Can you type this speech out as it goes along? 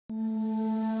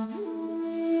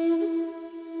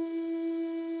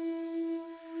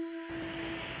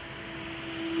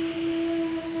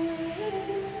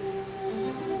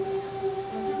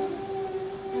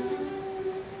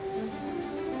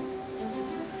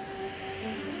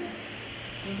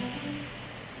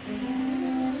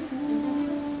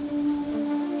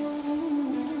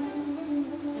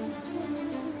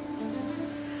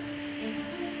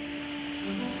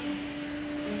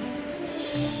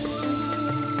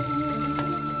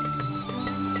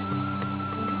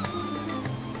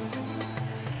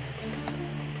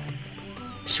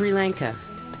Sri Lanka,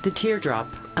 the teardrop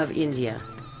of India.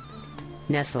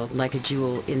 Nestled like a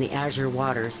jewel in the azure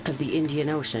waters of the Indian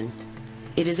Ocean,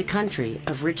 it is a country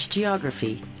of rich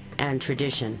geography and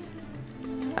tradition.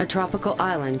 A tropical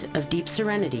island of deep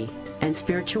serenity and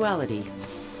spirituality,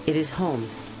 it is home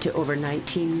to over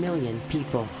 19 million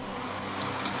people.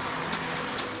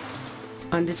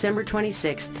 On December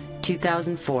 26,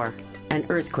 2004, an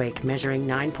earthquake measuring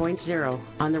 9.0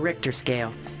 on the Richter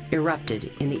scale erupted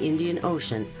in the Indian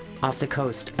Ocean off the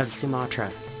coast of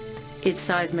Sumatra. Its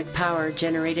seismic power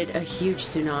generated a huge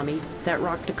tsunami that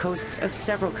rocked the coasts of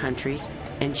several countries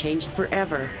and changed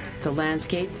forever the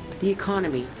landscape, the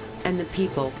economy, and the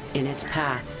people in its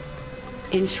path.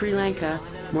 In Sri Lanka,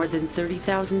 more than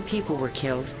 30,000 people were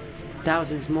killed,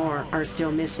 thousands more are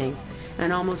still missing,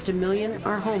 and almost 1 million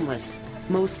are homeless,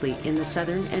 mostly in the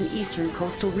southern and eastern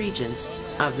coastal regions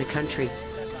of the country.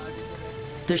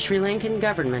 The Sri Lankan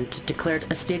government declared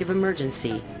a state of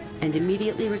emergency and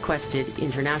immediately requested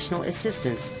international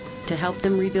assistance to help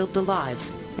them rebuild the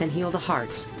lives and heal the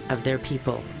hearts of their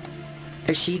people.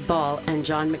 Ashid Ball and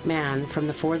John McMahon from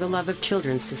the For the Love of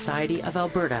Children Society of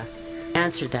Alberta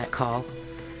answered that call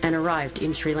and arrived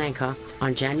in Sri Lanka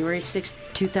on January 6,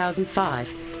 2005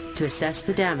 to assess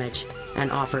the damage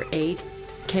and offer aid,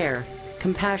 care,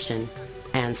 compassion,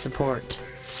 and support.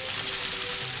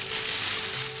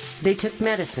 They took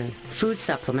medicine, food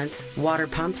supplements, water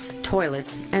pumps,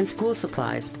 toilets, and school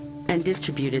supplies and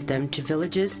distributed them to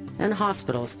villages and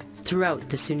hospitals throughout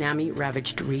the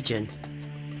tsunami-ravaged region.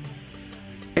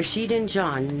 Ashid and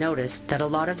John noticed that a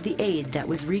lot of the aid that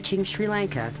was reaching Sri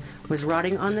Lanka was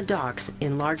rotting on the docks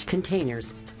in large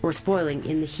containers or spoiling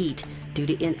in the heat due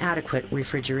to inadequate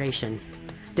refrigeration.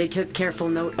 They took careful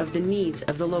note of the needs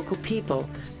of the local people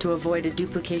to avoid a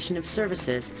duplication of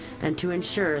services and to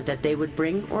ensure that they would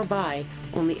bring or buy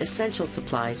only essential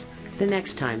supplies the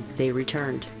next time they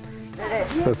returned.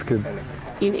 That's good.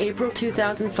 In April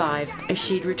 2005,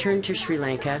 Ashid returned to Sri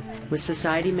Lanka with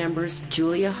society members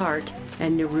Julia Hart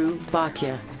and Nehru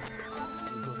Bhatia.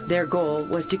 Their goal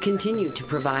was to continue to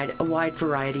provide a wide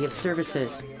variety of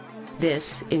services.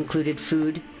 This included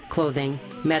food, clothing,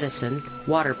 medicine,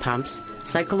 water pumps,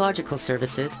 psychological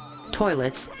services,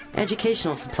 toilets,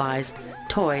 educational supplies,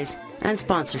 toys, and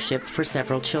sponsorship for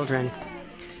several children.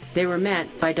 They were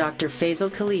met by Dr.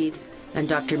 Faisal Khalid and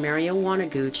Dr. Mario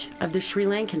Wanaguch of the Sri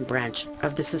Lankan branch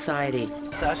of the society.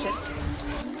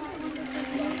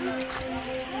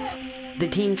 The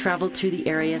team traveled through the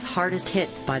areas hardest hit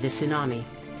by the tsunami,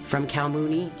 from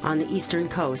Kalmuni on the eastern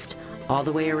coast all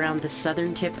the way around the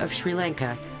southern tip of Sri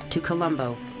Lanka to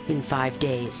Colombo in 5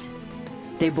 days.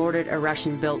 They boarded a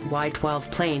Russian-built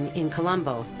Y-12 plane in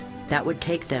Colombo that would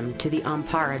take them to the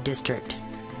Ampara district.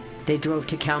 They drove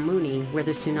to Kalmuni, where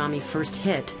the tsunami first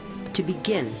hit, to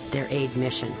begin their aid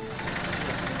mission.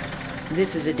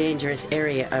 This is a dangerous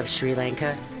area of Sri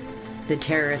Lanka. The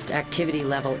terrorist activity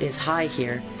level is high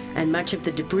here, and much of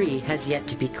the debris has yet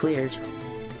to be cleared.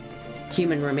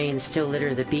 Human remains still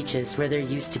litter the beaches where there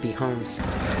used to be homes.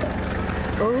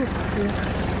 Oh,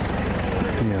 yes.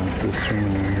 Yeah, the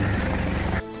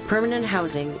stream. Permanent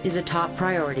housing is a top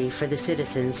priority for the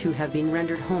citizens who have been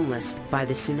rendered homeless by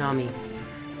the tsunami.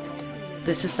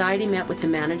 The Society met with the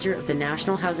manager of the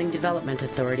National Housing Development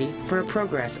Authority for a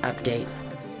progress update.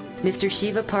 Mr.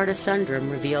 Shiva Parda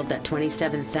Sundram revealed that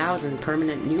 27,000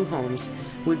 permanent new homes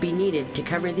would be needed to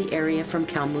cover the area from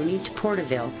Kalmuni to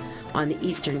Porterville on the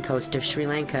eastern coast of Sri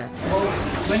Lanka.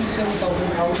 About 27,000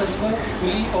 houses were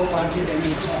fully or partly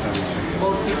damaged.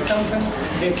 About 6,000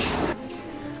 deaths.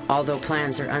 Although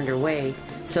plans are underway,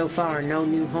 so far no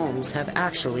new homes have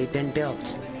actually been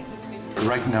built.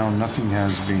 Right now, nothing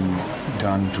has been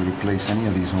done to replace any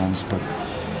of these homes, but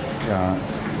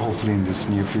hopefully in this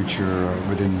near future,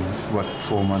 within,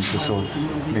 4 months or so,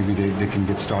 maybe they can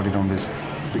get started on this,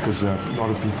 because a lot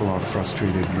of people are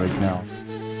frustrated right now.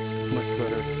 Much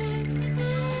better.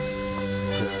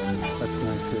 Yeah, that's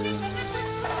nice area.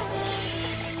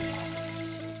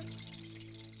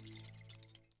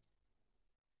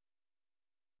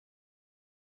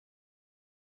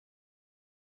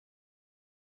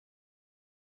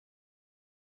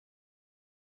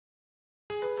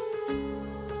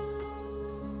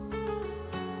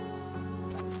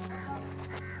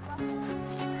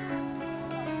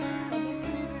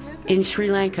 In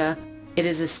Sri Lanka, it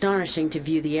is astonishing to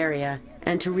view the area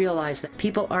and to realize that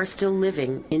people are still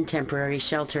living in temporary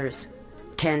shelters.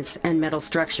 Tents and metal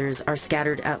structures are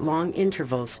scattered at long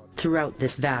intervals throughout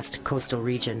this vast coastal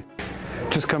region.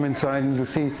 Just come inside and you'll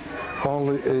see all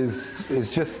is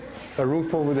just a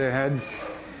roof over their heads.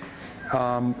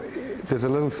 There's a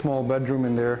little small bedroom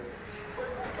in there.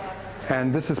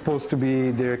 And this is supposed to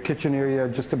be their kitchen area,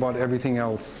 just about everything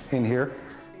else in here.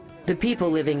 The people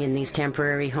living in these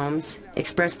temporary homes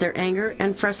express their anger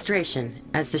and frustration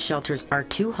as the shelters are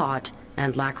too hot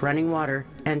and lack running water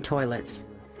and toilets.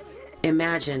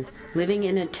 Imagine living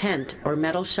in a tent or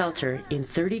metal shelter in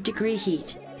 30-degree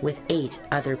heat with 8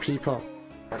 other people.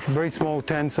 Very small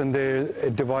tents, and they're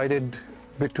divided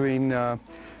between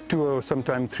 2 or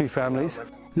sometimes 3 families.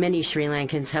 Many Sri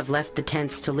Lankans have left the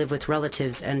tents to live with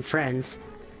relatives and friends.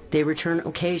 They return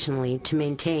occasionally to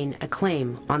maintain a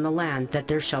claim on the land that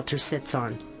their shelter sits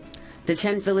on. The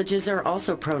tent villages are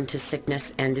also prone to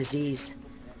sickness and disease.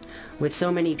 With so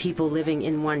many people living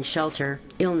in one shelter,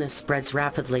 illness spreads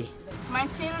rapidly. My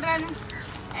children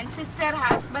and sister,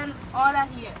 husband, all are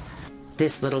here.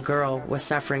 This little girl was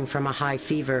suffering from a high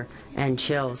fever and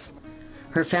chills.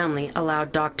 Her family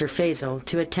allowed Dr. Faisal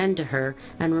to attend to her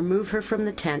and remove her from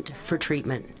the tent for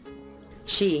treatment.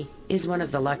 She is one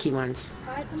of the lucky ones.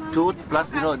 Tooth plus,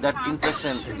 that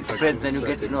infection spreads, and you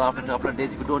get, after a couple of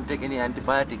days, if you don't take any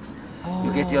antibiotics,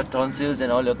 you get your tonsils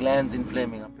and all your glands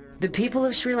inflaming. The people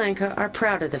of Sri Lanka are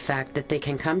proud of the fact that they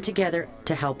can come together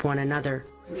to help one another.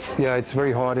 Yeah, it's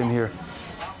very hot in here.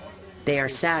 They are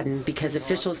saddened because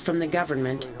officials from the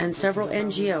government and several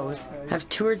NGOs have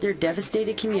toured their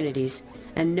devastated communities,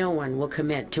 and no one will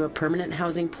commit to a permanent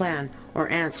housing plan or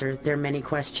answer their many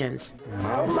questions.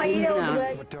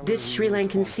 This Sri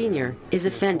Lankan senior is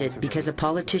offended because a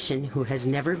politician who has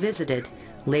never visited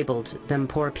labeled them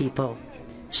poor people.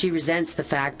 She resents the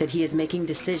fact that he is making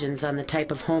decisions on the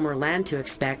type of home or land to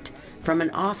expect from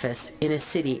an office in a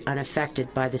city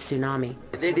unaffected by the tsunami.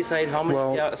 They decide how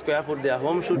much square foot their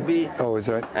home should be. Oh, is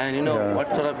that? And what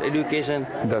sort of education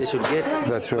they should get.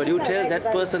 That's right. But you tell that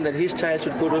person that his child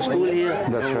should go to school here.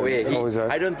 That's no right. way. Oh, is that?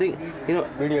 I don't think,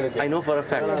 I know for a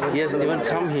fact he hasn't even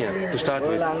come here to start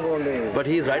with. But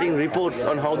he's writing reports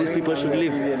on how these people should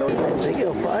live. Beg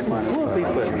your pardon, poor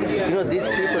people. These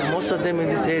people, most of them in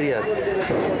these areas,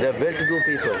 they're well-to-do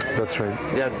people. That's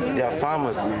right. They are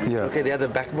farmers. Yeah. Okay, they are the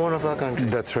backbone of our country.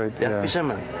 That's right. They are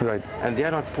fishermen. Right. And they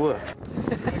are not poor.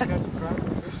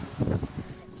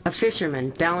 A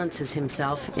fisherman balances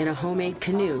himself in a homemade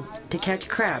canoe to catch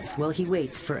crabs while he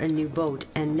waits for a new boat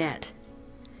and net.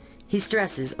 He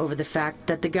stresses over the fact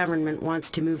that the government wants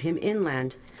to move him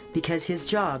inland because his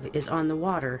job is on the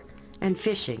water and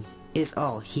fishing is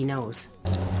all he knows.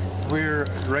 We're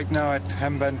right now at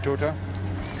Hambantota.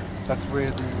 That's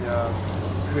where the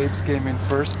waves came in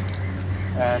first,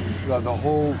 and the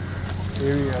whole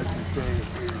area, as you say,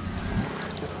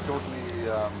 is just totally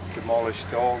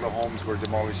demolished. All the homes were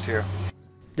demolished here.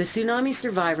 The tsunami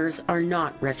survivors are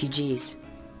not refugees.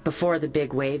 Before the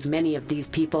big wave, many of these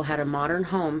people had a modern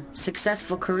home,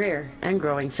 successful career, and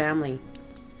growing family.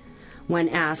 When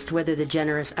asked whether the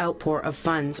generous outpour of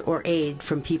funds or aid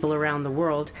from people around the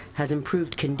world has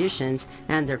improved conditions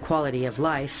and their quality of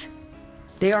life,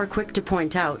 they are quick to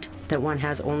point out that one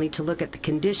has only to look at the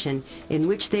condition in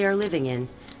which they are living in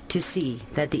to see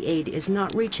that the aid is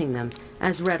not reaching them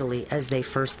as readily as they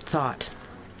first thought.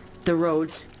 The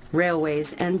roads,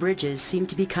 railways, and bridges seem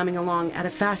to be coming along at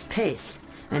a fast pace,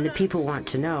 and the people want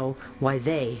to know why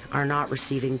they are not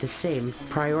receiving the same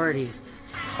priority.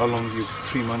 How long?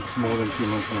 3 months, more than 3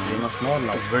 months now. 3 months more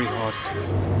now. It's very hot.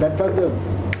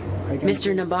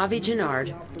 Mr. Nabavi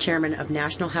Janard, chairman of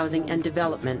National Housing and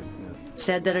Development,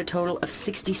 said that a total of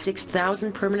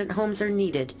 66,000 permanent homes are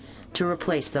needed to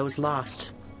replace those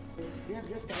lost.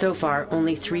 So far,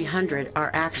 only 300 are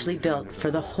actually built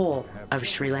for the whole of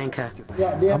Sri Lanka.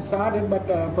 Yeah, they have started, but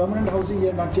permanent housing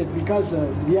here not yet, because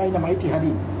we are in a mighty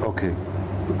hurry Okay.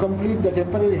 to complete the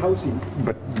temporary housing.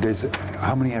 But there's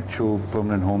how many actual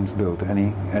permanent homes built?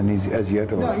 Any as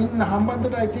yet? Or No, in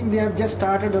Hambantota, I think they have just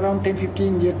started around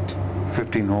 10-15 yet.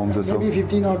 15 homes or so? Maybe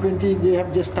 15 or 20, they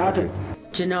have just started. Okay.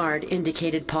 Janard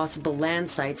indicated possible land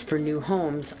sites for new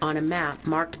homes on a map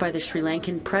marked by the Sri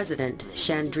Lankan President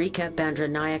Chandrika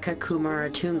Bandranayaka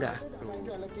Kumaratunga.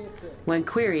 When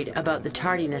queried about the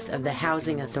tardiness of the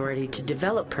Housing Authority to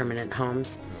develop permanent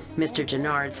homes, Mr.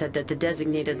 Janard said that the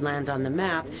designated land on the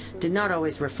map did not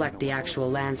always reflect the actual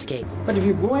landscape. But if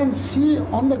you go and see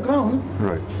on the ground,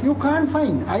 Right. you can't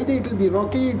find. Either it will be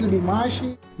rocky, it will be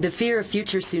marshy. The fear of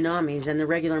future tsunamis and the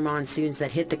regular monsoons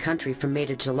that hit the country from May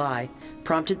to July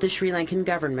prompted the Sri Lankan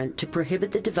government to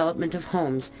prohibit the development of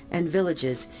homes and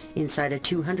villages inside a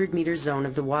 200-meter zone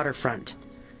of the waterfront.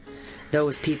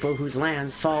 Those people whose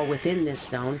lands fall within this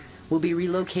zone will be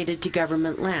relocated to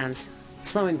government lands,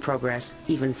 slowing progress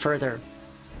even further.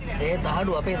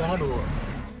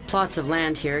 Plots of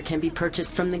land here can be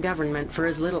purchased from the government for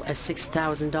as little as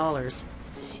 $6,000.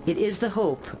 It is the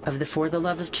hope of the For the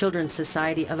Love of Children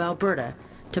Society of Alberta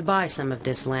to buy some of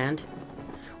this land.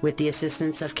 With the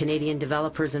assistance of Canadian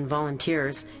developers and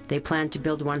volunteers, they plan to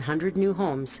build 100 new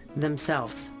homes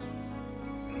themselves.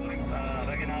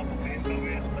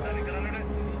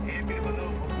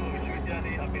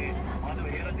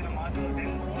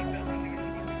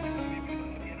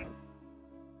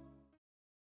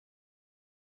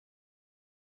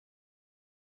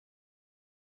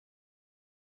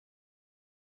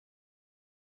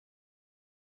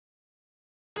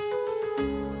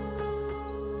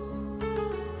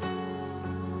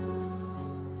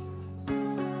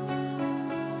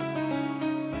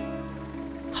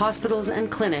 Hospitals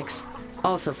and clinics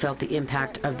also felt the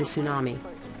impact of the tsunami.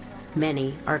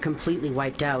 Many are completely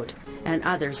wiped out, and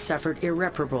others suffered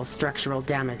irreparable structural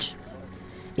damage.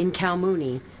 In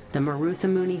Kalmuni, the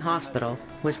Maruthamuni Hospital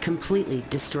was completely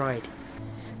destroyed.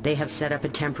 They have set up a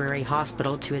temporary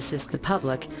hospital to assist the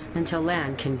public until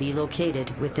land can be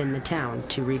located within the town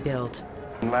to rebuild.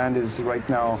 Land is right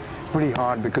now pretty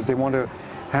hard because they want to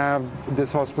have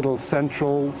this hospital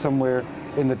central somewhere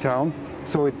in the town,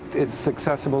 so it's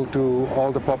accessible to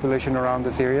all the population around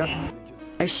this area.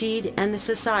 Ashid and the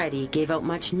society gave out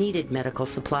much needed medical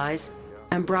supplies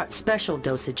and brought special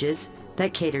dosages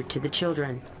that catered to the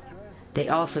children. They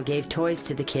also gave toys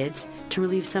to the kids to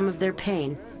relieve some of their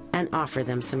pain and offer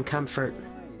them some comfort.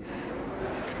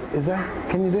 Is that,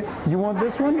 can you do, you want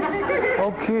this one?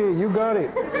 Okay, you got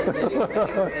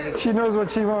it. She knows what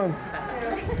she wants.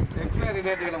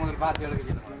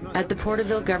 At the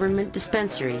Porterville Government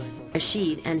Dispensary,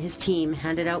 Ashid and his team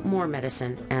handed out more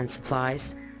medicine and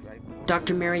supplies.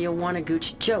 Dr. Mario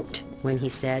Wanaguch joked when he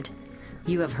said,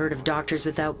 "You have heard of Doctors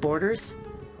Without Borders?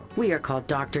 We are called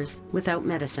Doctors Without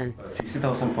Medicine."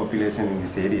 60,000 population in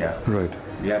this area. Right.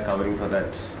 We are covering for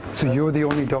that. So you're the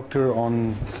only doctor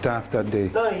on staff that day?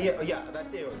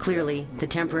 Clearly, the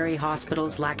temporary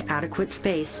hospitals lack adequate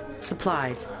space,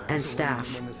 supplies, and staff.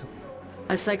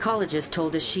 A psychologist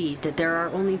told Ashid that there are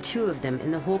only 2 of them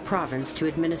in the whole province to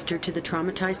administer to the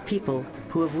traumatized people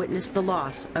who have witnessed the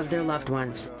loss of their loved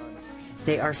ones.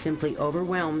 They are simply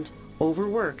overwhelmed,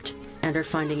 overworked, and are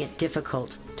finding it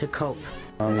difficult to cope.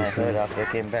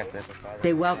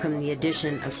 They welcome the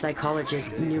addition of psychologist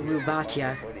Niru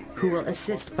Bhatia, who will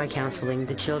assist by counseling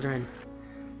the children.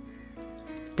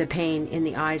 The pain in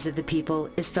the eyes of the people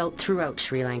is felt throughout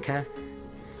Sri Lanka.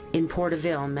 In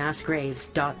Porterville, mass graves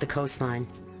dot the coastline.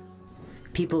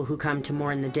 People who come to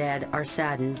mourn the dead are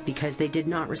saddened because they did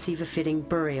not receive a fitting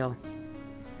burial.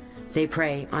 They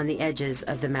pray on the edges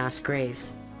of the mass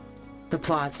graves. The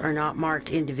plots are not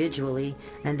marked individually,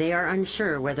 and they are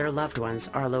unsure where their loved ones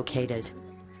are located.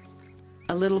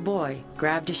 A little boy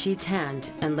grabbed Ashid's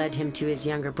hand and led him to his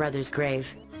younger brother's grave.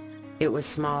 It was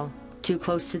small, too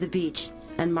close to the beach,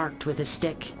 and marked with a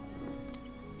stick.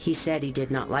 He said he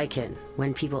did not like it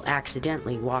when people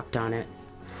accidentally walked on it.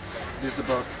 There's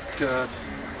about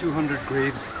 200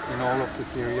 graves in all of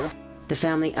this area. The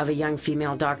family of a young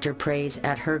female doctor prays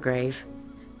at her grave.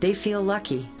 They feel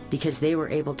lucky because they were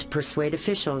able to persuade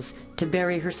officials to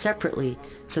bury her separately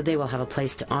so they will have a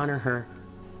place to honor her.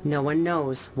 No one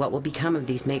knows what will become of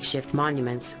these makeshift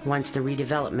monuments once the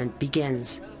redevelopment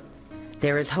begins.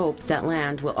 There is hope that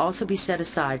land will also be set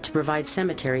aside to provide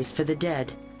cemeteries for the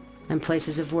dead and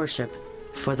places of worship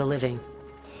for the living.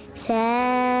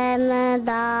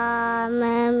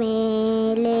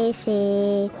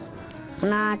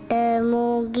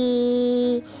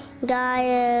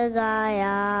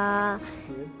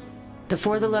 The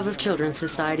For the Love of Children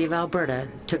Society of Alberta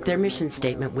took their mission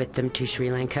statement with them to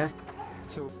Sri Lanka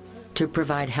to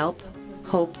provide help,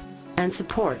 hope, and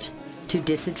support to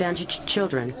disadvantaged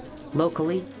children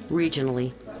locally,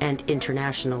 regionally, and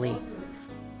internationally.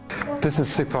 This is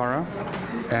Sifara,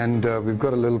 and we've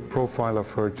got a little profile of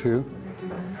her too.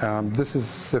 This is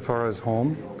Sifara's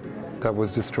home that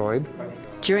was destroyed.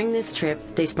 During this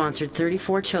trip, they sponsored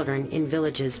 34 children in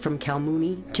villages from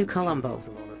Kalmuni to Colombo.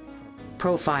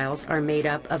 Profiles are made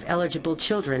up of eligible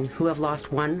children who have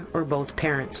lost one or both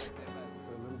parents.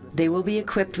 They will be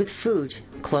equipped with food,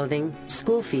 clothing,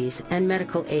 school fees, and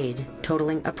medical aid,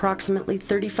 totaling approximately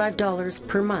 $35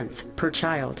 per month per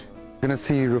child. You're going to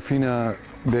see Rufina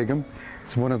Begum.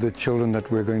 It's one of the children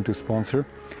that we're going to sponsor.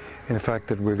 In fact,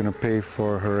 that we're going to pay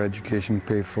for her education,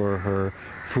 pay for her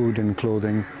food and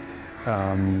clothing,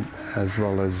 as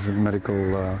well as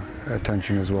medical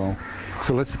attention as well.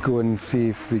 So let's go and see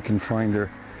if we can find her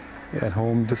at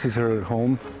home. This is her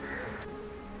home.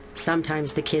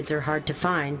 Sometimes the kids are hard to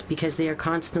find because they are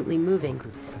constantly moving,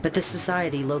 but the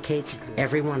society locates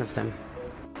every one of them.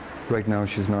 Right now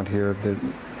she's not here.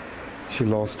 She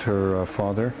lost her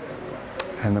father,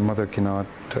 and the mother cannot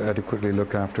adequately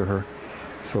look after her.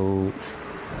 So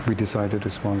we decided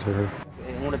to sponsor her.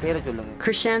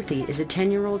 Krishanthi is a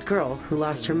 10-year-old girl who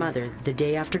lost her mother the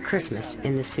day after Christmas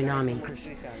in the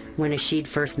tsunami. When Ashid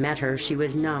first met her, she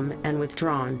was numb and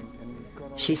withdrawn.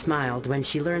 She smiled when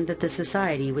she learned that the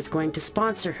society was going to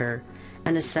sponsor her,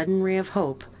 and a sudden ray of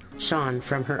hope shone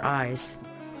from her eyes.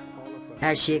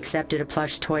 As she accepted a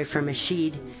plush toy from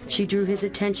Ashid, she drew his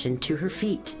attention to her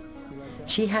feet.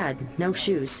 She had no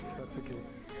shoes.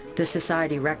 The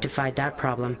society rectified that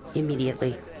problem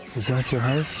immediately. Is that your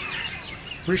house?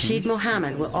 Rashid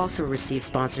Mohammed will also receive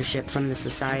sponsorship from the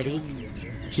society.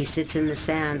 He sits in the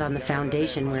sand on the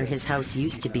foundation where his house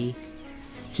used to be.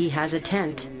 He has a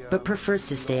tent, but prefers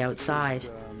to stay outside.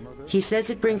 He says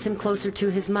it brings him closer to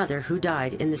his mother who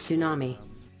died in the tsunami.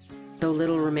 Though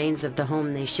little remains of the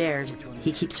home they shared,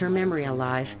 he keeps her memory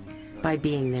alive by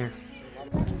being there.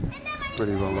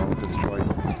 Pretty well all destroyed.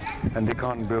 And they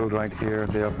can't build right here.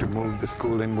 They have to move the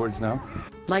school inwards now.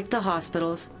 Like the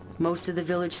hospitals, most of the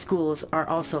village schools are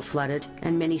also flooded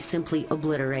and many simply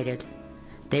obliterated.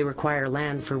 They require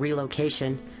land for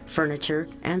relocation, furniture,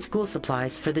 and school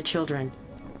supplies for the children.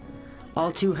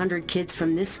 All 200 kids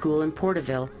from this school in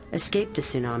Porterville escaped the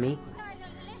tsunami.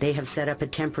 They have set up a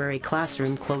temporary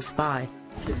classroom close by.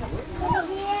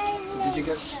 Did you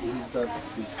get these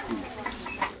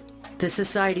The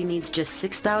society needs just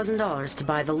 $6,000 to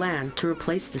buy the land to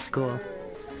replace the school.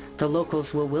 The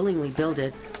locals will willingly build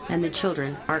it, and the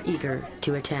children are eager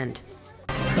to attend.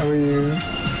 How are you?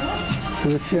 So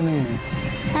what's your name?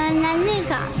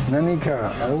 Nanika.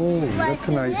 Nanika. Oh, that's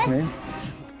a nice name.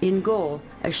 In Goal,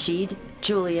 Ashid,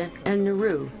 Julia, and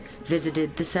Naru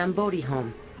visited the Sambodi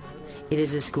home. It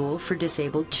is a school for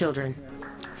disabled children.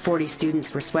 40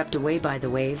 students were swept away by the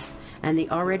waves, and the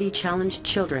already challenged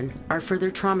children are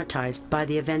further traumatized by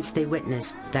the events they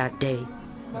witnessed that day.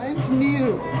 Mine's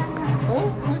Neeru.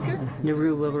 Oh, okay.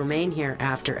 Naru will remain here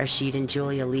after Ashid and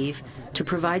Julia leave to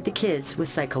provide the kids with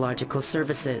psychological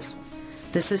services.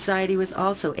 The society was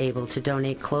also able to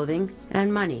donate clothing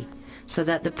and money so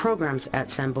that the programs at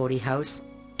Sambodi House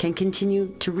can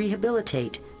continue to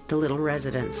rehabilitate the little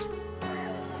residents.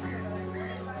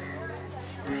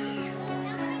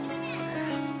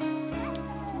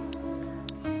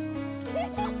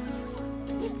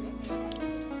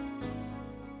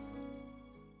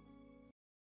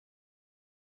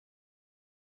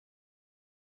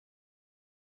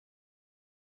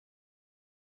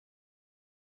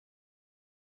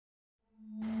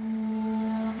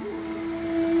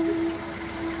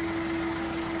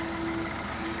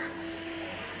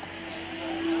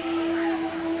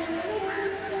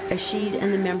 Ashid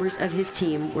and the members of his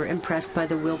team were impressed by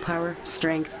the willpower,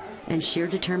 strength, and sheer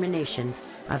determination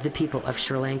of the people of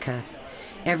Sri Lanka.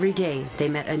 Every day they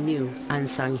met a new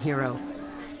unsung hero,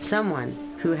 someone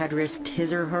who had risked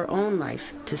his or her own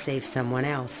life to save someone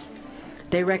else.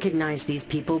 They recognized these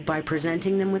people by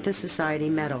presenting them with a society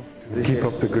medal. Keep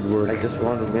up the good work. I just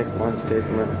want to make one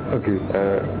statement. Okay.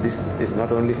 This is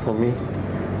not only for me.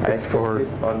 It's for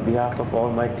this on behalf of all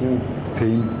my team.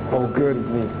 Oh, good. With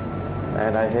me.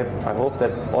 And I hope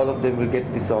that all of them will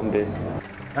get this someday.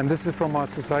 And this is from our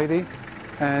society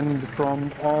and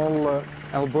from all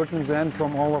Albertans and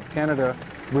from all of Canada.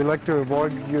 We'd like to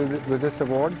award you with this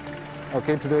award,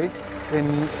 okay, today,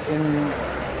 in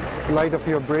light of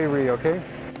your bravery, okay?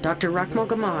 Dr. Rakmal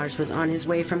Gamaj was on his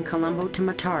way from Colombo to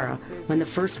Matara when the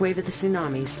first wave of the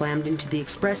tsunami slammed into the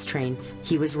express train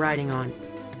he was riding on.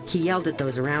 He yelled at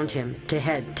those around him to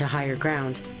head to higher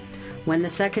ground. When the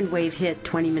second wave hit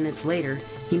 20 minutes later,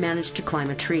 he managed to climb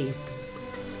a tree.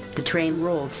 The train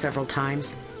rolled several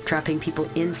times, trapping people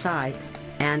inside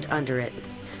and under it.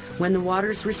 When the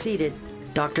waters receded,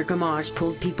 Dr. Gamaj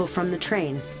pulled people from the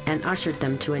train and ushered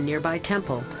them to a nearby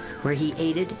temple where he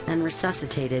aided and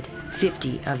resuscitated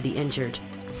 50 of the injured.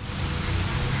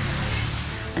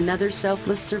 Another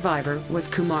selfless survivor was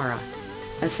Kumara.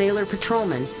 A sailor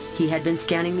patrolman, he had been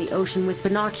scanning the ocean with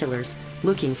binoculars,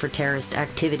 looking for terrorist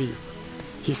activity.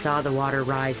 He saw the water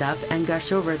rise up and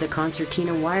gush over the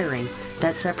concertina wiring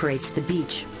that separates the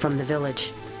beach from the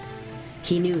village.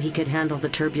 He knew he could handle the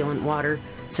turbulent water,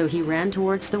 so he ran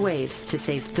towards the waves to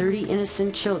save 30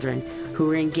 innocent children who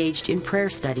were engaged in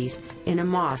prayer studies in a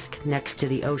mosque next to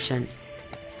the ocean.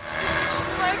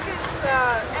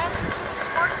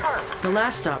 The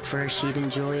last stop for Ashid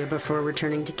and Julia before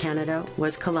returning to Canada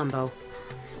was Colombo.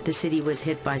 The city was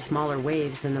hit by smaller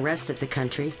waves than the rest of the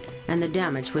country, and the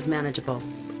damage was manageable.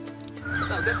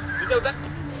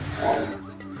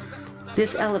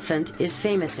 This elephant is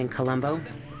famous in Colombo.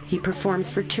 He performs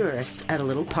for tourists at a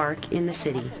little park in the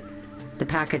city. The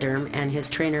pachyderm and his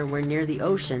trainer were near the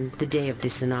ocean the day of the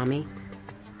tsunami.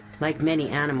 Like many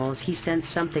animals, he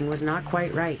sensed something was not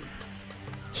quite right.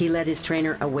 He led his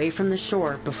trainer away from the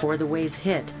shore before the waves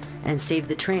hit and saved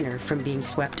the trainer from being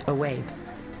swept away.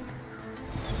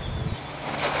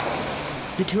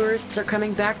 The tourists are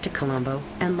coming back to Colombo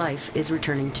and life is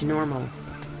returning to normal.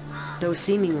 Though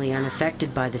seemingly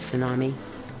unaffected by the tsunami,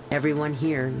 everyone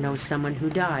here knows someone who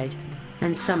died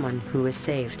and someone who was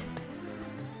saved.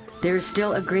 There is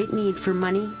still a great need for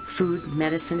money, food,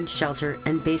 medicine, shelter,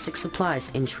 and basic supplies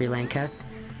in Sri Lanka.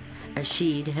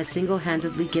 Ashid has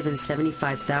single-handedly given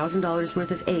 $75,000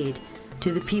 worth of aid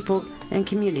to the people and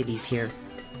communities here.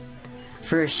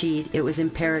 For Ashid, it was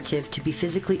imperative to be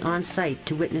physically on site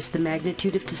to witness the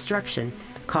magnitude of destruction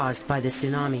caused by the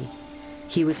tsunami.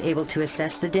 He was able to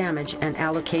assess the damage and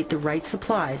allocate the right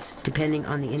supplies depending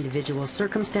on the individual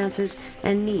circumstances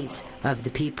and needs of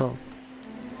the people.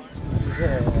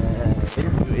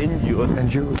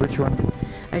 NGO, which one?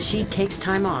 Ashid takes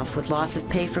time off with loss of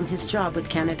pay from his job with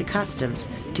Canada Customs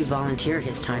to volunteer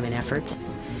his time and efforts.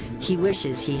 He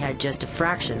wishes he had just a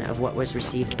fraction of what was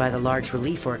received by the large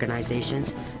relief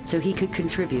organizations so he could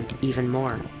contribute even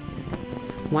more.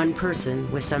 One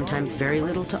person with sometimes very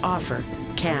little to offer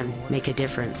can make a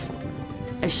difference.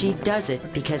 Ashid does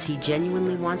it because he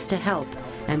genuinely wants to help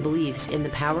and believes in the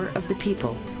power of the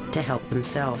people to help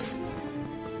themselves.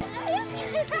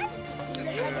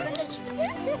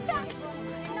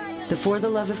 The For the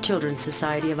Love of Children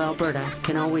Society of Alberta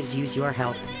can always use your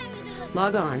help.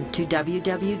 Log on to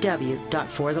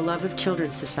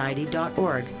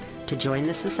www.fortheloveofchildrensociety.org to join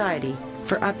the society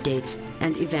for updates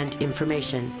and event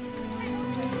information.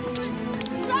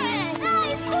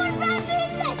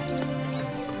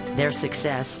 Their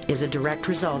success is a direct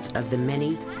result of the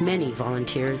many, many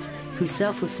volunteers who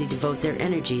selflessly devote their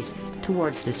energies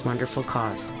towards this wonderful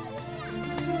cause.